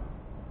keeper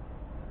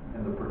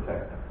and the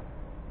protector.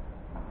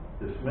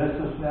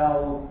 Dismiss us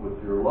now with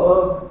your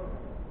love,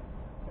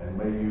 and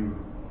may you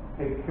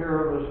take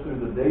care of us through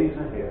the days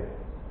ahead.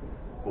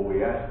 For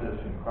we ask this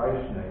in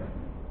Christ's name.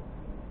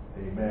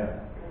 Amen.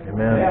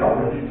 Amen. Now,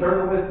 would you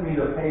turn with me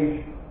to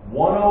page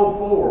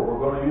 104? We're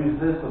going to use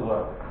this as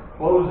a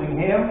closing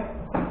hymn.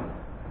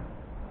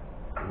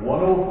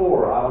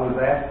 104. I was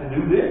asked to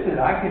do this, and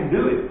I can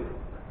do it.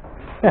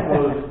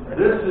 Because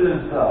this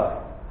is,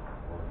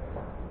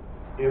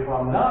 if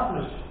I'm not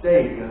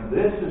mistaken,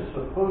 this is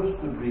supposed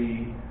to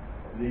be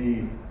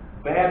the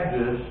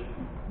Baptist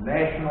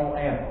national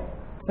anthem.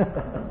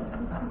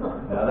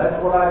 Now that's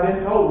what I've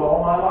been told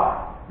all my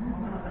life.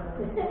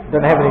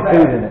 Doesn't have any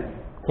food in it.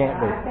 Can't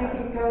be. I think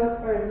it goes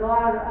for a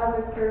lot of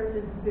other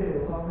churches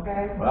too,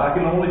 okay? Well, I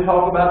can only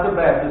talk about the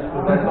Baptists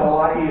because that's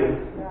all I is.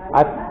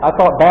 I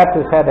thought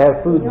Baptists had to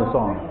have food in the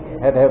song.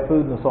 Had to have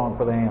food in the song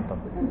for the anthem.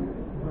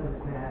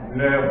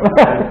 No,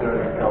 that's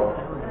no.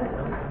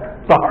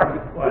 Sorry.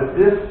 But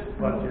this,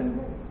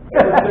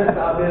 ever since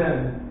I've been,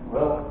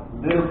 well,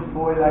 little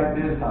boy like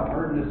this, I've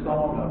heard this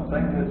song, I've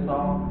sang this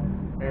song,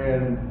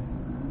 and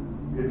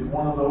it's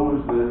one of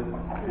those that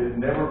it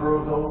never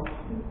grows old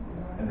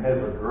and has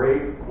a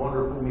great,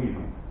 wonderful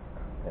meaning.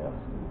 Yeah.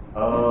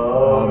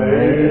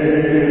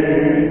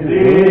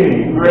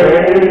 Amazing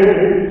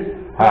grace,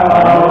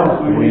 how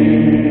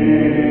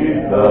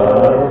sweet the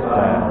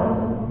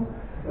sound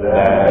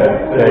that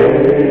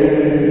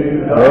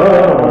saved a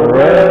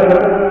wretch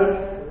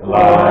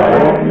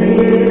like me.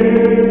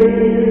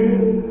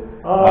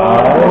 I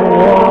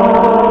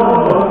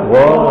once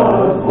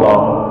was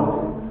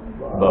lost,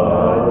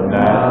 but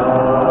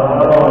now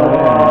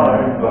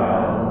I'm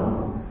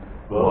found.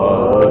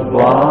 Was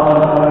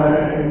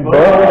blind,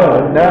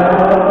 but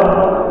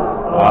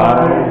now I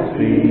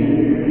see.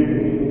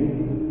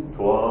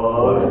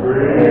 'Twas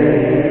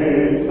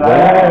grace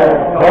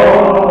that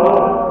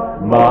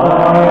caused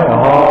my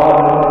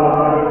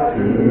heart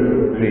to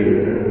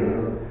fear,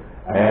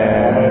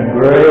 and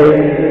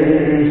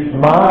grace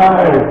my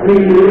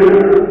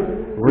fears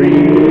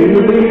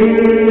relieved.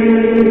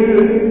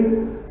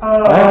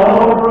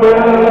 How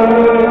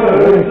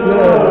precious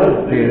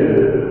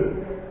is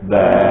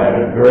that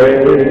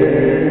grace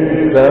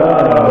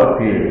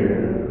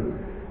appeared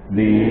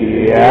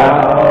the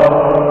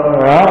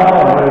hour I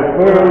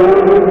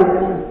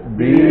first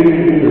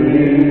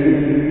believed.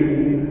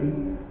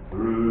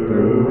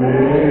 Through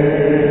many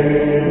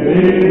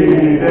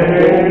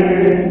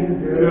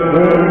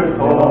dangers,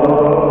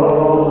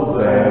 toils,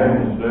 and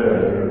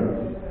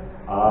snares,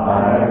 I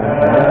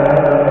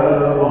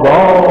have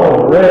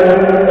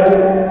already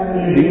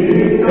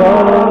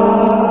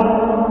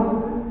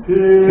come.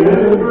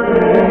 'Tis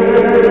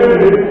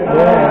grace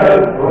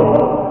has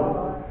brought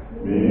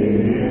me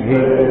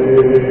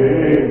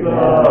safe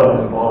thus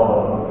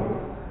far,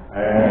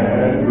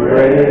 and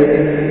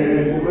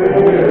grace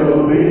will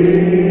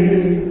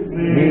lead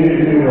me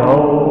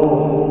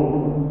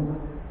home.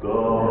 The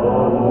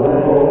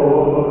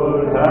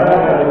Lord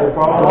has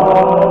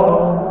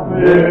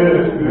promised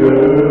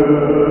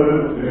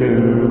good to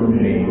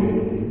me.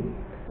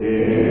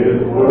 His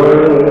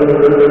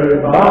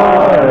word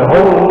my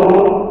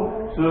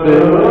hope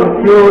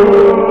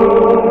secure.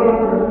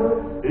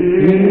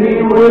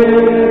 He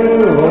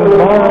will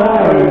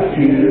my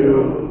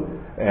shield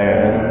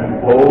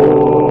and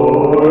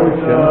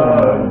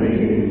portion be,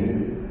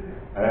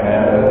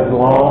 as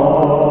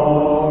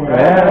long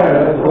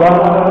as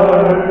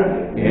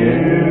life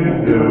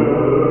endures.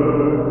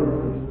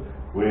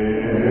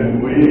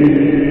 When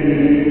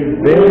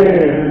we've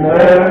been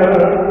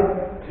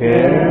there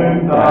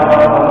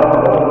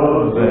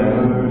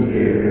 10,000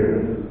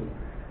 years,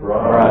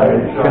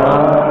 bright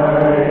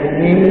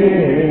shining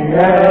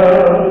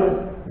as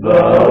the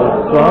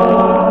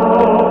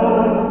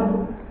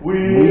sun,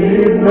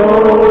 we've no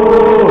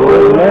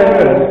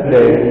less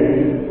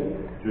days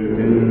to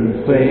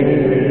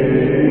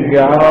sing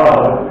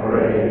God's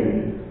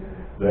praise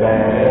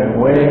than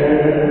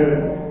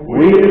when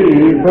we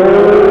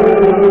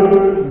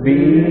first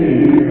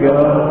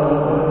begun.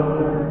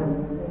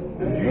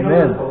 Did you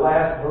notice the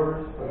last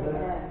verse of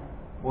that?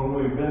 When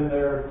we've been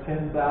there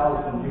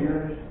 10,000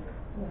 years?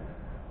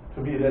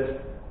 To me, that's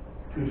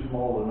too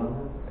small a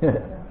number.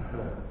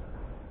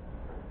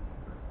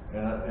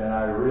 And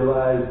I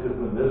realized that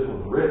when this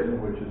was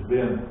written, which has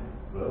been,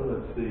 well,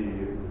 let's see,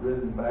 it was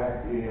written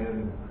back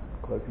in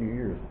Quite a few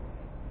years.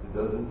 It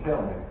doesn't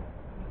tell me.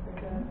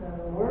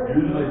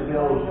 Usually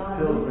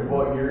tells me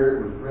what year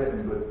it was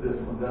written, but this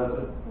one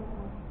doesn't.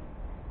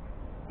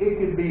 It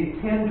could be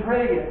 10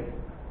 trillion.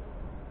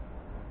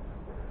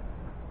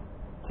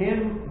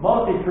 10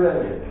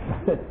 multi-trillion.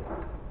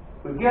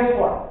 But guess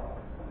what?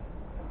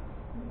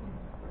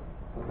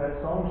 What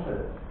that song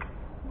says.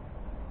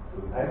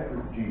 We have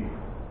Jesus.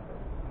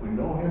 We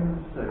know Him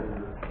as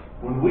Savior.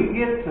 When we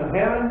get to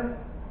heaven,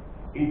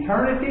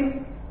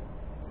 eternity,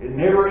 it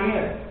never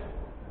ends.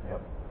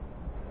 Yep.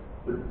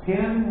 But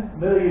 10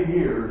 million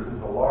years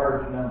is a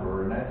large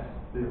number, and that's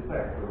the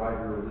effect the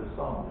writer of this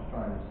song is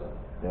trying to say.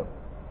 Yep.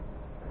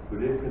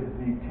 But it could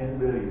be 10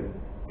 billion.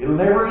 It'll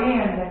never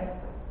end.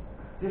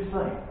 Just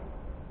think.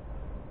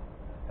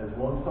 As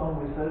one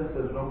song we said, it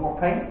says, no more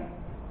pain,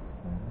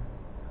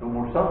 no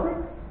more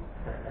suffering,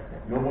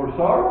 no more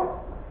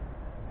sorrow,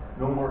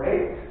 no more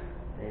aches.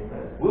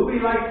 Amen. We'll be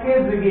like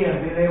kids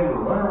again, being able to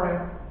run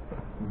around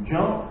and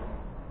jump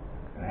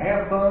and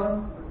have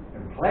fun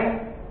and play.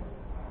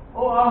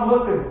 Oh, I'm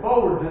looking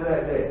forward to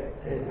that day.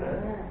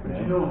 Amen. But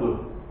you know the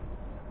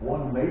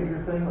one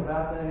major thing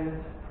about that is,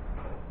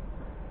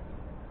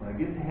 when I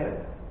get to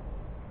heaven,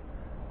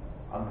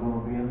 I'm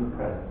going to be in the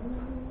presence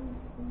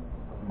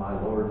of my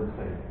Lord and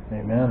Savior.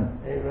 Amen.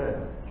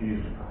 Amen.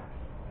 Jesus Christ.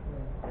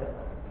 Yep.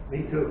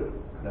 Me too.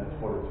 That's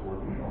what it's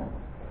working on.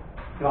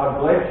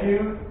 God bless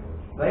you.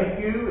 Thank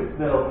you. It's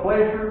been a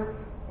pleasure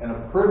and a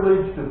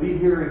privilege to be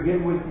here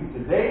again with you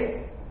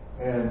today.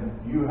 And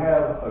you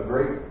have a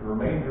great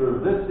remainder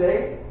of this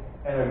day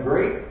and a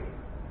great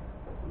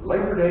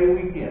Labor Day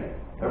weekend.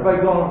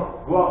 Everybody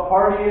gonna go out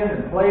partying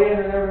and playing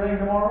and everything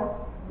tomorrow?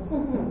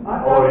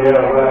 Oh, yeah,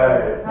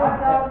 right. Hot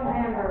dogs and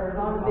hamburgers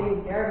on the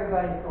beach,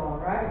 everybody's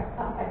going, right?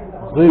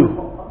 Zoo.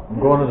 I'm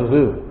going to the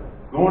zoo.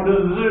 Going to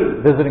the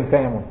zoo. Visiting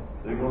family.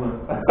 They're gonna.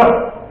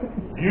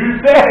 You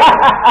said.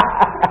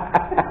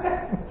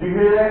 Did you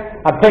hear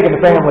that? I'm taking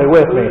the family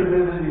with me.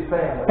 Visit his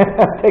family.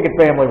 I'm taking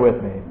family with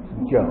me.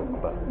 It's a joke,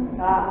 but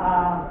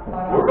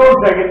We're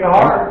gonna take it to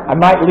heart. I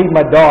might leave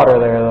my daughter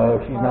there though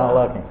if she's not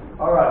looking.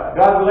 All right.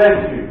 God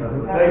bless you.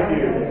 Thank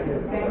you.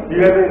 Do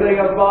you have anything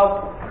else,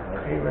 Bob?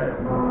 Amen.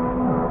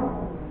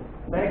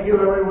 Thank you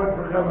everyone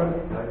for coming.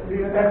 See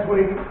you next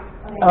week.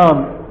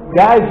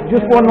 Guys,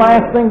 just one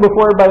last thing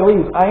before everybody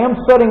leaves. I am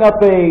setting up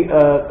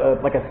a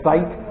like a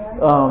site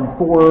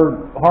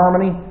for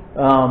Harmony,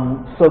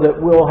 so that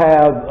we'll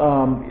have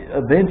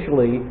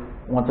eventually,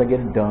 once I get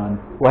it done,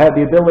 we'll have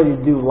the ability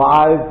to do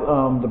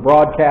live, the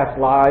broadcast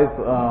live,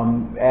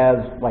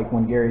 as like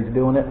when Gary's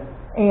doing it,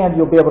 and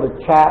you'll be able to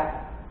chat.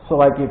 So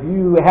like if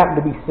you happen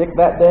to be sick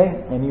that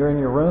day and you're in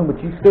your room,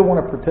 but you still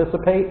want to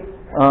participate,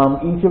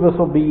 each of us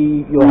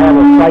you'll have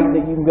a site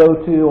that you can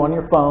go to on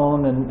your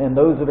phone, and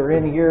those that are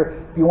in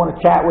here, if you want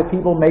to chat with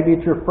people, maybe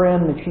it's your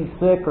friend and she's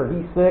sick or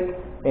he's sick,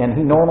 and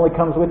he normally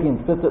comes with you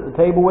and sits at the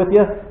table with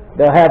you,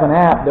 they'll have an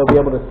app, they'll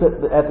be able to sit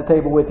at the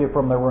table with you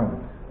from their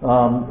room.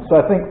 So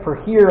I think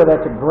for here,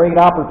 that's a great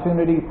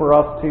opportunity for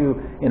us to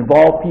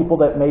involve people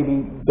that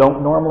maybe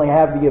don't normally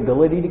have the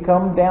ability to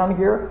come down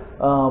here,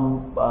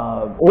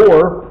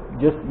 or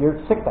just you're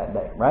sick that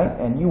day, right?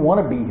 And you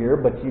want to be here,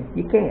 but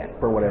you can't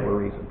for whatever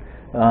reason.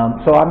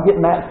 So I'm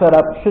getting that set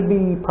up. Should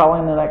be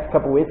probably in the next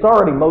couple of weeks. It's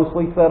already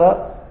mostly set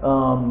up,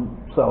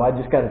 so I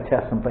just got to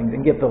test some things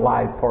and get the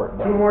live part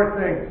done. Two more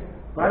things.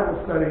 Bible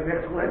study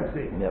next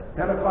Wednesday, Yep.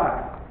 10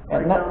 o'clock,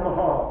 right down the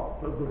hall,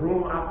 the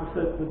room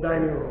opposite the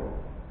dining room.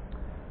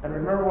 And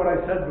remember what I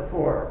said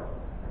before.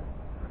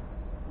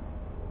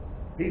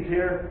 He's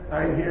here,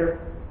 I'm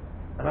here,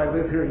 and I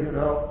live here, you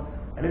know.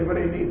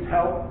 Anybody needs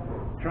help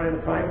trying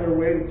to find their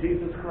way to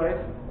Jesus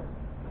Christ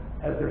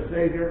as their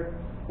Savior,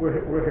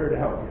 we're here to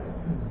help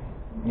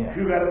you. Yeah.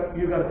 You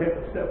got to take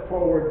a step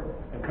forward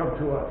and come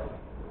to us.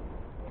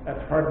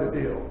 That's part of the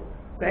deal.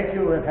 Thank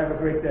you and have a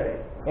great day.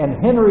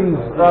 And Henry's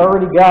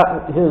already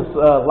got his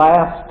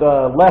last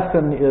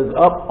lesson is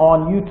up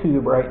on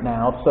YouTube right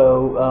now.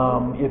 So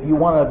if you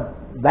want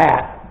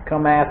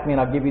come ask me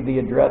and I'll give you the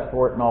address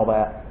for it and all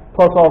that.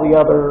 Plus all the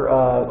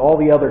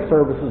other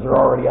services are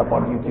already up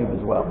on YouTube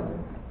as well.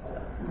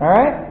 All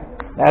right,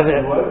 that's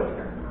it.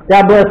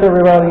 God bless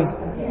everybody.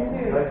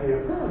 Thank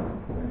you.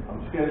 I'm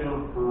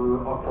scheduled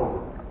for October.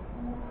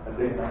 A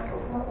date in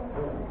October.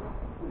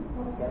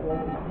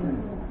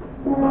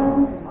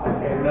 I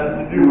had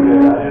nothing to do with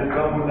it. I just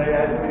come when they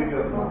asked me to go.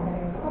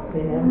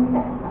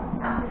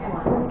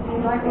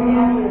 I'd like to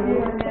ask you to do,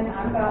 and then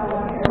I've got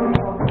one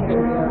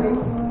here.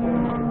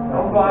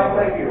 I'm fine,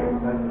 thank you.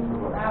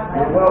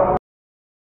 You're welcome.